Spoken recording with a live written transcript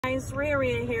Guys,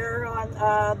 Rhea here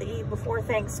on the eve before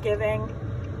Thanksgiving.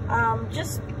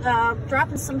 Just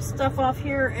dropping some stuff off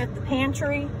here at the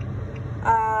pantry.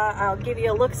 I'll give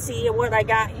you a look-see at what I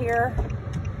got here.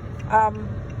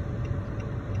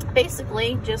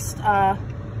 Basically, just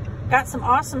got some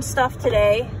awesome stuff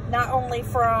today. Not only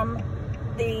from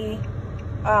the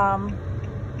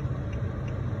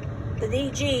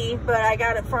DG, but I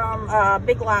got it from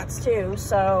Big Lots too.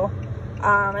 So.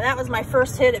 And that was my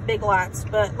first hit at Big Lots.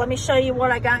 But let me show you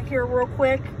what I got here real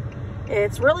quick.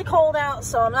 It's really cold out,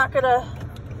 so I'm not gonna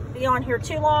be on here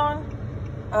too long.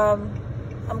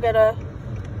 I'm gonna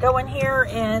go in here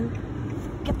and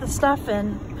get the stuff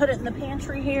and put it in the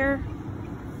pantry here.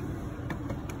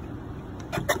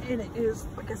 And it is,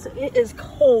 like I said, it is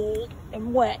cold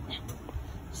and wet.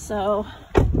 So,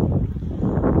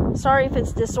 sorry if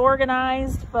it's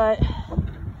disorganized, but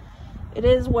it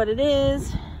is what it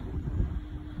is.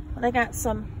 I got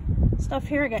some stuff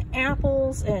here. I got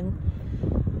apples and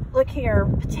look here,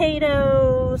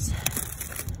 potatoes,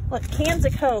 look, cans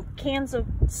of Coke, cans of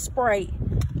Sprite,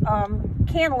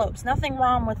 cantaloupes, nothing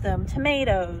wrong with them,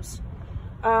 tomatoes,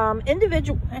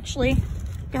 individual, actually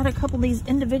got a couple of these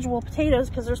individual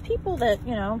potatoes because there's people that,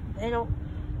 you know, they don't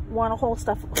want a whole bunch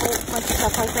of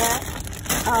stuff like that.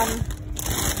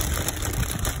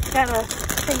 Got a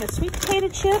thing of sweet potato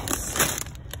chips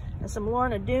and some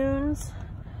Lorna Doones.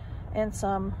 And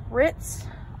some Ritz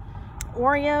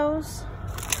Oreos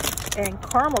and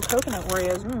caramel coconut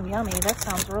Oreos. Yummy. That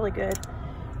sounds really good.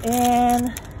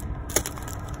 And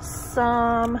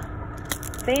some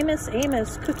Famous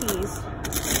Amos cookies.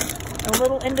 And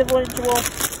little individual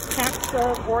packs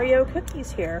of Oreo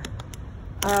cookies here.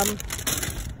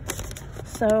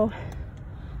 So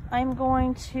I'm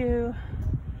going to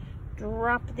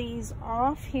drop these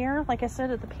off here, like I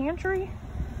said, at the pantry.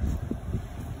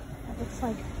 It looks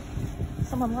like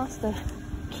someone lost a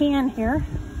can here,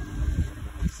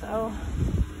 so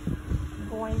I'm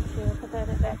going to put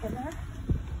that back in there.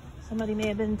 Somebody may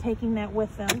have been taking that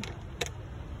with them.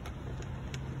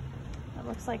 It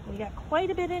looks like we got quite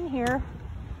a bit in here,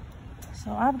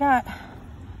 so I've got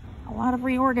a lot of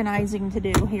reorganizing to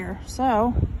do here.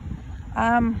 So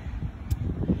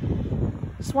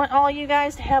just want all you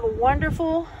guys to have a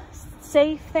wonderful,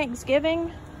 safe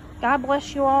Thanksgiving. God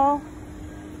bless you all,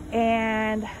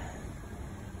 and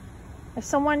if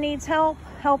someone needs help,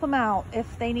 help them out.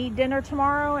 If they need dinner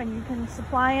tomorrow and you can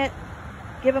supply it,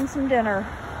 give them some dinner.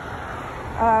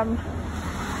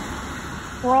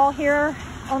 We're all here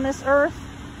on this earth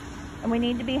and we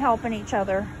need to be helping each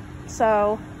other.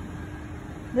 So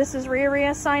this is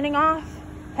Rhea signing off.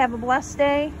 Have a blessed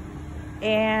day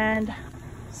and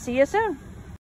see you soon.